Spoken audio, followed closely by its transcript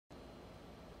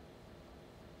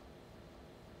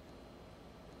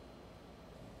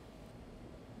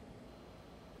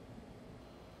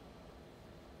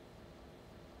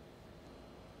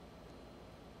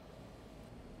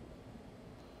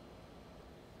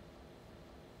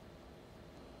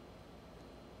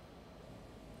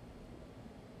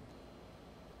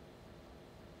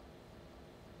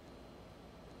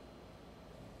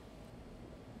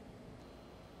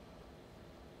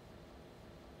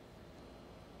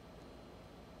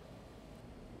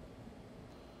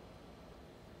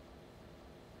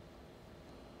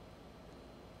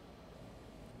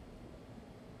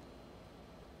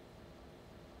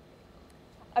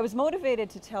I was motivated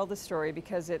to tell the story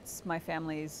because it's my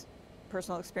family's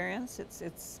personal experience.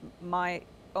 It's my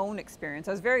own experience.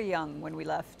 I was very young when we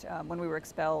left, when we were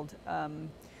expelled.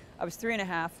 I was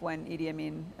 3.5 when Idi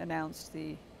Amin announced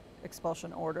the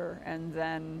expulsion order, and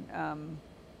then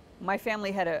my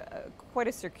family had quite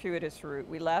a circuitous route.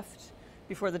 We left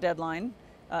before the deadline.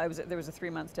 There was a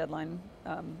 3-month deadline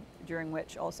during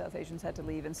which all South Asians had to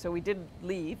leave, and so we did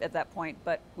leave at that point,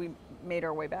 but we made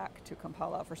our way back to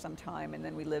Kampala for some time, and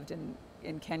then we lived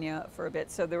in Kenya for a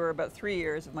bit. So there were about 3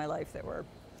 years of my life that were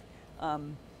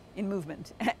in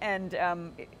movement, and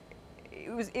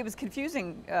it was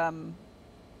confusing on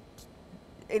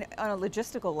a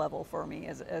logistical level for me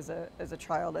as a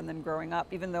child, and then growing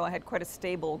up, even though I had quite a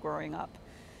stable growing up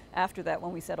after that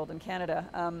when we settled in Canada.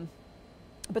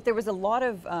 But there was a lot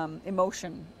of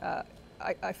emotion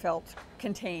I felt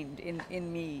contained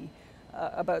in me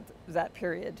about that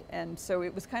period. And so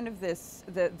it was kind of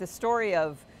the story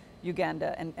of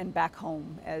Uganda and back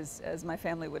home, as my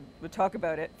family would talk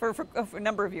about it. For a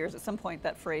number of years, at some point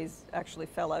that phrase actually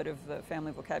fell out of the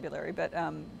family vocabulary, but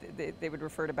they would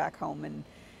refer to back home. And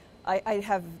I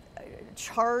have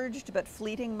charged but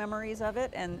fleeting memories of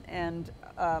it, and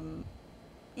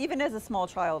even as a small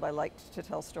child, I liked to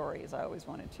tell stories. I always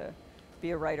wanted to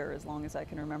be a writer as long as I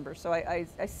can remember. So I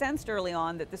sensed early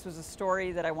on that this was a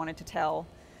story that I wanted to tell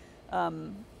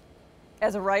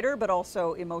as a writer, but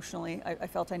also emotionally. I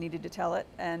felt I needed to tell it.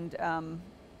 And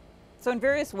so in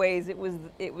various ways, it was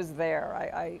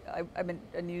there. I'm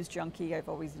a news junkie. I've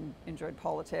always enjoyed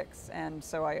politics. And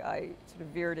so I sort of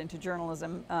veered into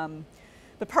journalism.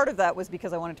 But part of that was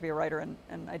because I wanted to be a writer, and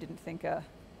I didn't think a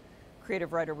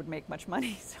creative writer would make much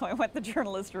money, so I went the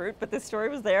journalist route. But this story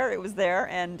was there; it was there,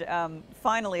 and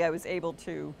finally, I was able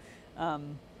to tell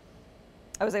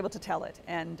it.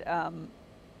 And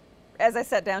as I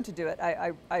sat down to do it,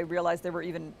 I realized there were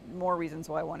even more reasons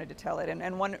why I wanted to tell it.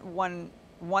 And one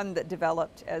that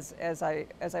developed as I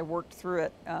worked through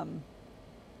it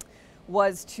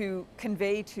was to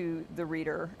convey to the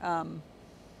reader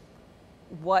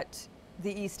what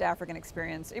the East African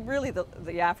experience, really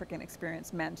the African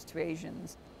experience, meant to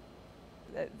Asians.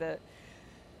 The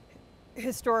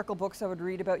historical books I would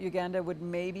read about Uganda would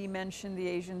maybe mention the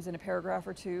Asians in a paragraph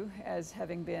or two as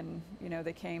having been,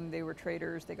 they came, they were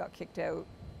traders, they got kicked out,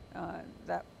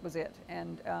 that was it.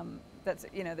 And that's,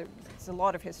 there's a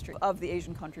lot of history of the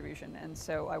Asian contribution, and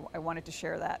so I wanted to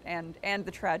share that, and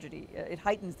the tragedy. It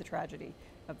heightens the tragedy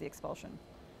of the expulsion.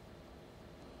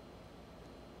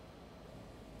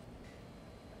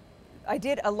 I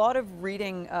did a lot of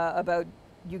reading about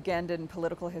Ugandan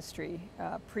political history,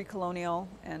 pre-colonial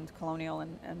and colonial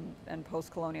and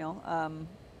post-colonial.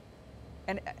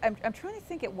 And I'm trying to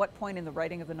think at what point in the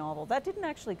writing of the novel. That didn't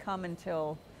actually come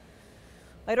until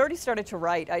I'd already started to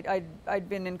write. I'd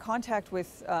been in contact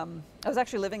with, I was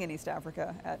actually living in East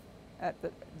Africa at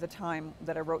the time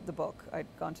that I wrote the book. I'd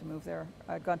gone to move there.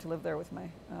 I'd gone to live there with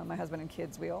my husband and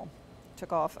kids. We all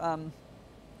took off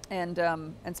and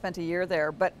spent a year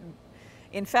there. But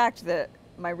in fact,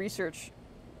 my research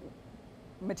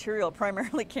material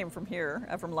primarily came from here,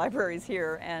 from libraries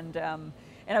here, and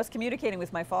I was communicating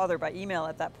with my father by email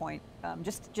at that point,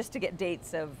 just to get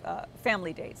dates of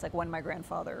family dates, like when my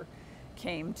grandfather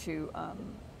came to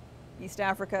East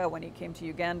Africa, when he came to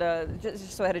Uganda,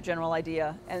 just so I had a general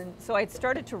idea. And so I'd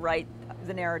started to write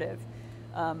the narrative,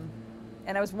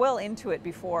 and I was well into it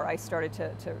before I started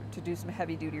to do some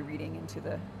heavy-duty reading into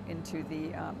the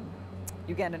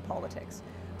Ugandan politics.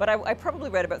 But I probably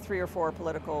read about 3 or 4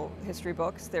 political history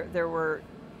books. There were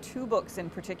 2 books in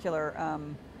particular.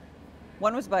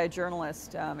 One was by a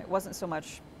journalist. It wasn't so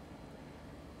much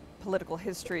political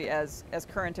history as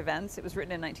current events. It was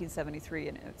written in 1973,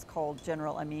 and it's called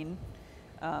General Amin.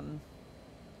 And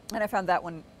I found that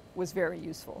one was very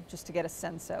useful, just to get a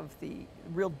sense of the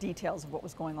real details of what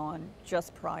was going on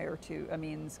just prior to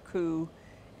Amin's coup,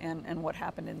 and what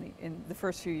happened in the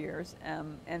first few years.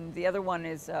 And the other one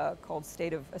is called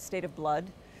A State of Blood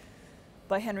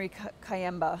by Henry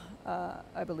Kayemba,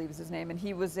 I believe is his name. And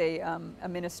he was a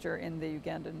minister in the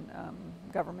Ugandan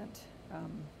government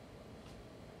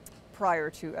prior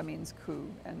to Amin's coup.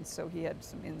 And so he had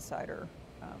some insider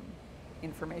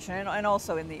information. And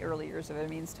also in the early years of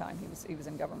Amin's time, he was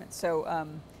in government. So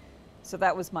so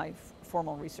that was my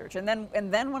formal research. And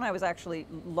then when I was actually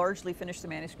largely finished the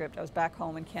manuscript, I was back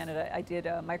home in Canada. I did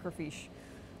microfiche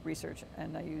research,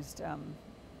 and I used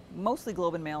mostly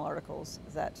Globe and Mail articles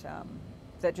that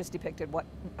just depicted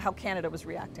how Canada was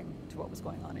reacting to what was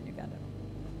going on in Uganda.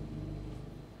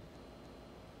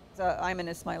 I'm an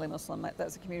Ismaili Muslim.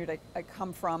 That's a community I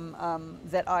come from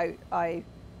that I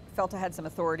felt I had some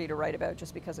authority to write about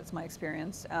just because it's my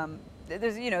experience.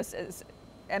 There's, you know,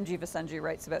 M.G. Vasanji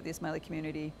writes about the Ismaili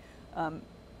community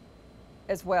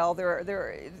as well.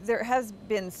 There has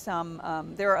been some.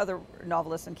 There are other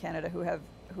novelists in Canada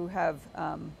who have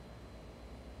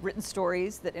written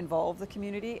stories that involve the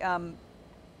community. I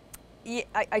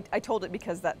told it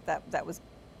because that was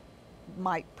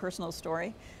my personal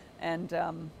story, and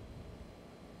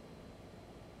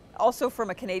also from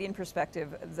a Canadian perspective,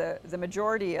 the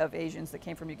majority of Asians that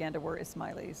came from Uganda were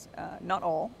Ismailis. Not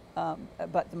all,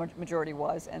 but the majority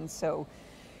was, and so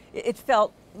it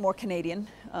felt more Canadian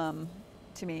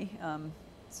to me.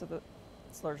 So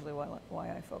that's largely why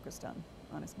I focused on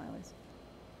Ismailis.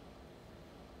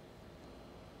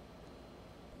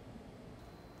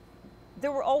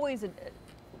 There were always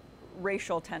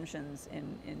racial tensions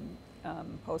in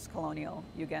post-colonial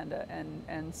Uganda,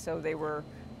 and so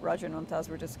Raju and Mumtaz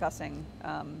were discussing.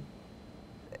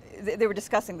 They were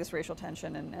discussing this racial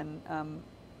tension, and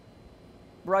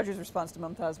Raju's response to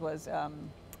Mumtaz was,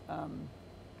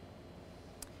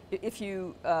 if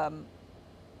you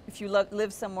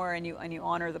live somewhere and you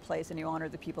honor the place and you honor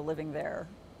the people living there,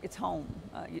 it's home.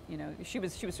 You know, she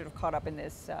was sort of caught up in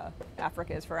this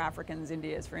Africa is for Africans,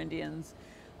 India is for Indians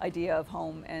idea of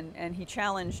home, and he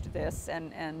challenged this,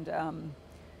 and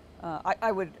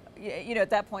I would, you know, at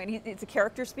that point, it's a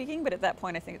character speaking, but at that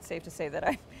point I think it's safe to say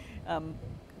that I'm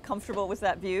comfortable with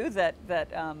that view, that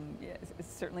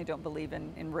certainly don't believe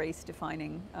in race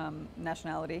defining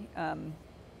nationality.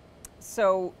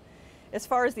 So as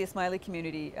far as the Ismaili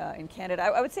community in Canada,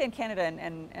 I would say in Canada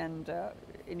and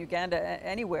in Uganda,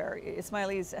 anywhere,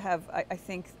 Ismailis have, I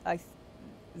think,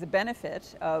 the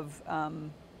benefit of,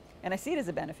 and I see it as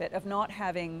a benefit, of not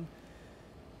having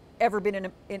ever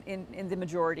been in the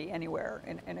majority anywhere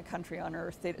in a country on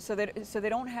earth. So they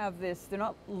don't have this, they're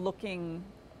not looking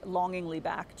longingly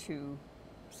back to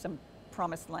some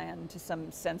promised land, to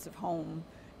some sense of home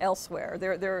elsewhere.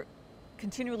 They're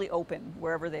continually open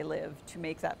wherever they live to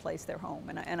make that place their home.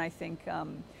 And I think,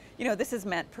 you know, this has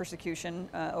meant persecution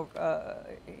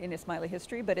in Ismaili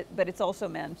history, but it's also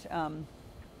meant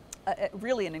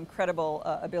really an incredible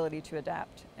ability to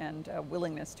adapt and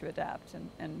willingness to adapt.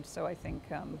 And so I think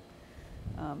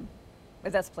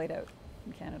that's played out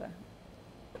in Canada.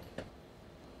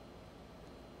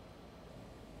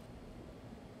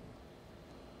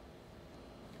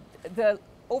 The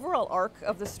overall arc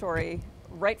of the story,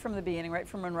 right from the beginning, right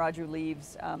from when Raju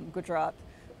leaves Gujarat,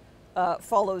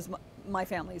 follows my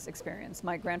family's experience.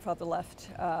 My grandfather left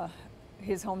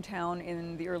his hometown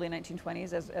in the early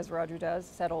 1920s, as Raju does,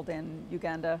 settled in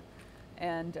Uganda,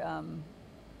 and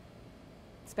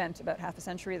spent about half a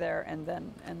century there, and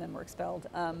then were expelled.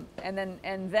 And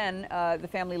then the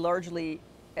family largely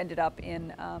ended up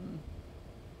in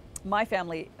my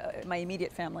family, my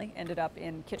immediate family, ended up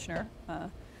in Kitchener,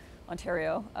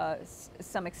 Ontario.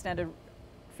 Some extended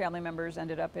family members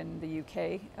ended up in the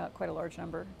UK. Quite a large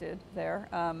number did there.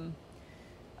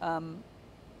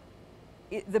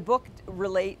 The book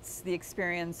relates the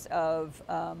experience of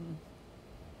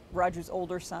Raju's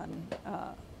older son,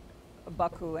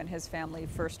 Baku, and his family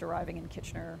first arriving in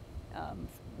Kitchener,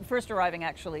 first arriving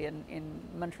actually in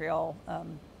Montreal,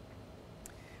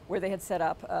 where they had set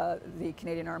up, the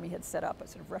Canadian Army had set up a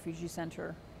sort of refugee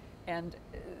center. And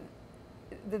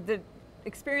the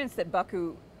experience that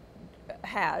Baku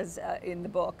has in the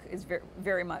book is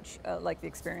very much like the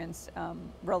experience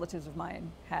relatives of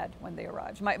mine had when they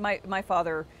arrived. My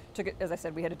father took it, as I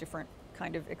said, we had a different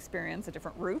kind of experience, a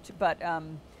different route, but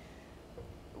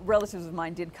relatives of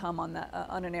mine did come on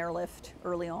an airlift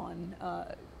early on,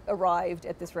 arrived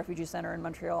at this refugee center in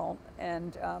Montreal,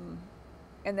 and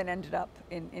then ended up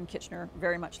in Kitchener,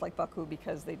 very much like Baku,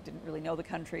 because they didn't really know the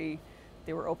country.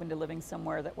 They were open to living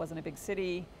somewhere that wasn't a big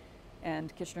city.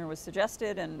 And Kitchener was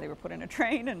suggested, and they were put in a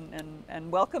train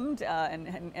and welcomed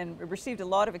and received a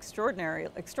lot of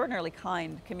extraordinarily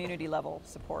kind community level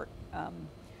support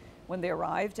when they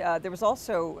arrived. There was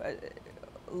also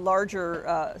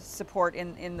larger support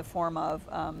in the form of,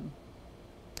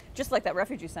 just like that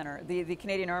refugee center, the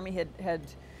Canadian Army had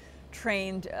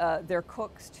trained their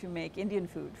cooks to make Indian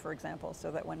food, for example, so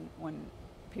that when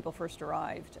people first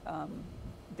arrived,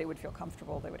 they would feel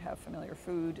comfortable, they would have familiar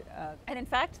food. And in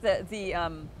fact,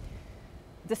 the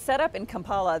setup in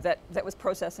Kampala that was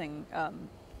processing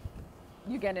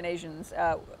Ugandan Asians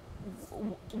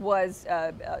was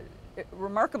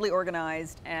remarkably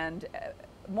organized, and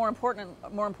more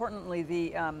importantly,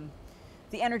 the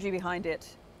energy behind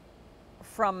it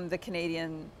from the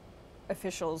Canadian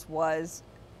officials was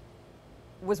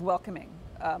welcoming.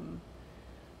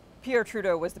 Pierre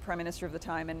Trudeau was the Prime Minister of the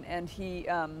time, and he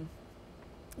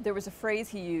there was a phrase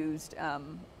he used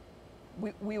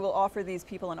we will offer these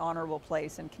people an honorable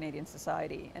place in Canadian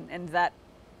society, and that,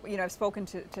 you know, I've spoken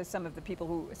to some of the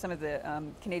people some of the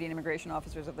Canadian immigration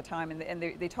officers of the time, and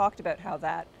they talked about how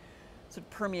that sort of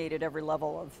permeated every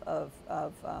level of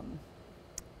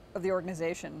the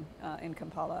organization in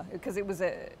Kampala, because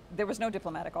there was no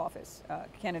diplomatic office.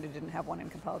 Canada didn't have one in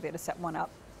Kampala. They had to set one up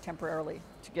temporarily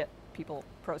to get people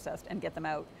processed and get them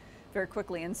out very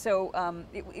quickly. And so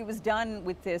it was done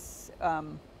with this,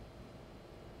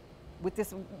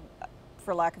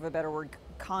 for lack of a better word,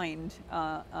 kind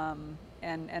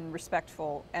and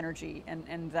respectful energy,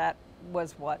 and that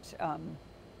was what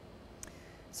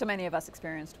so many of us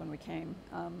experienced when we came.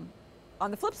 On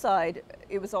the flip side,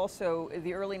 it was also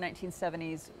the early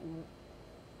 1970s.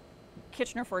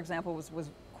 Kitchener, for example, was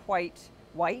quite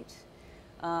white,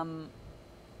 and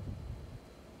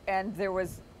there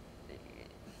was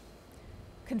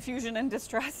confusion and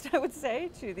distrust, I would say,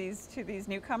 to these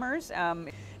newcomers.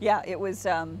 Yeah, it was.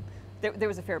 There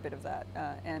was a fair bit of that,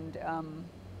 and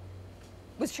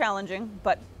was challenging.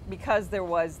 But because there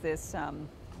was this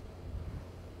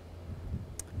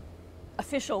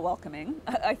official welcoming,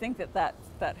 I think that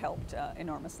helped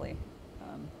enormously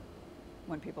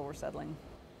when people were settling.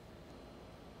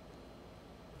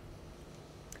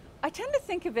 I tend to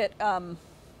think of it, and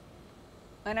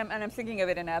I'm thinking of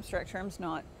it in abstract terms,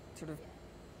 not sort of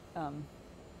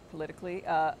politically.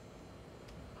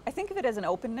 I think of it as an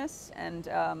openness and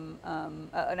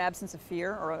an absence of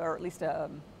fear, or at least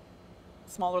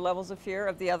smaller levels of fear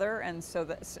of the other, and so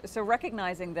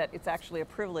recognizing that it's actually a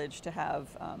privilege to have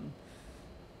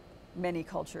many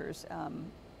cultures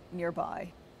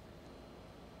nearby.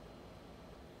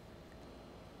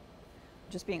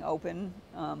 Just being open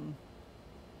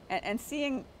and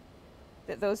seeing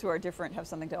that those who are different have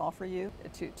something to offer you,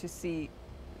 to see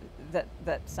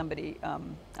that somebody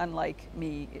unlike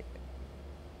me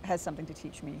has something to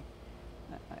teach me,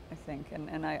 I think.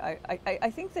 And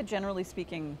I think that generally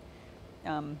speaking,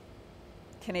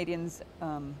 Canadians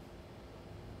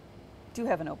do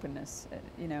have an openness,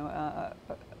 you know,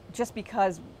 just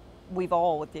because we've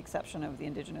all, with the exception of the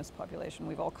Indigenous population,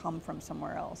 we've all come from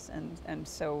somewhere else, and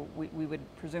so we would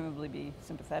presumably be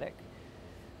sympathetic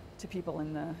to people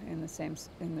in the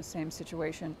same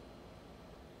situation.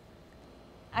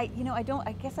 I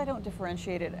guess I don't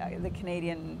differentiate it, the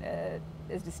Canadian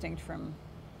as distinct from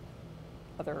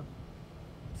other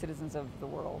citizens of the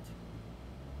world,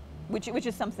 which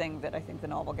is something that I think the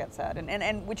novel gets at,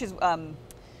 and which is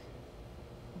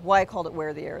why I called it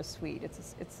 "Where the Air is Sweet."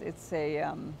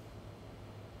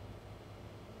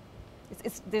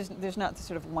 There's not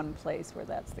sort of one place where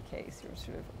that's the case. You're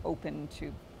sort of open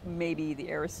to maybe the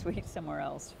air is sweet somewhere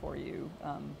else for you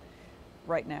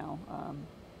right now.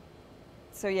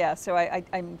 So yeah, so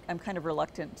I'm kind of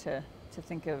reluctant to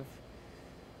think of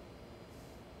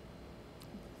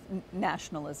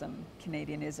nationalism,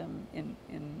 Canadianism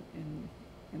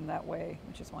in that way,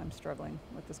 which is why I'm struggling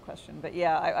with this question. But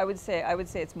yeah, I would say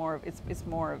it's more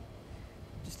of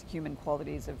just human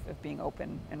qualities of being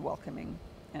open and welcoming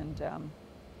and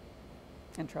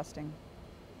trusting.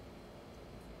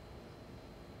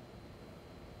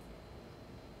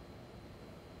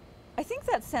 I think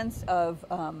that sense of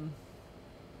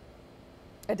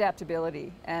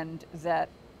adaptability, and that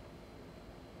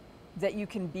you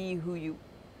can be who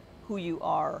you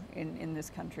are in this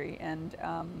country, and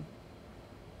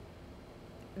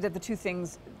that the two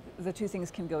things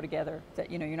can go together.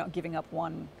 That, you know, you're not giving up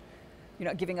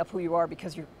who you are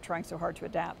because you're trying so hard to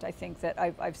adapt. I think that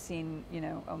I've seen, you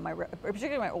know,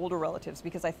 particularly my older relatives,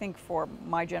 because I think for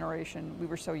my generation we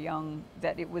were so young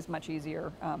that it was much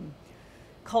easier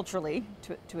culturally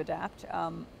to adapt.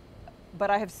 But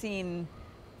I have seen,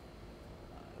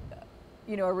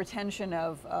 you know, a retention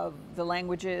of the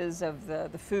languages, of the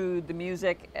food, the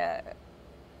music,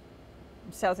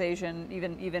 South Asian,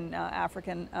 even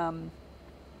African,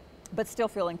 but still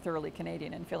feeling thoroughly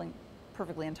Canadian and feeling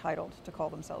perfectly entitled to call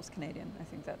themselves Canadian. I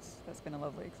think that's been a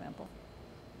lovely example.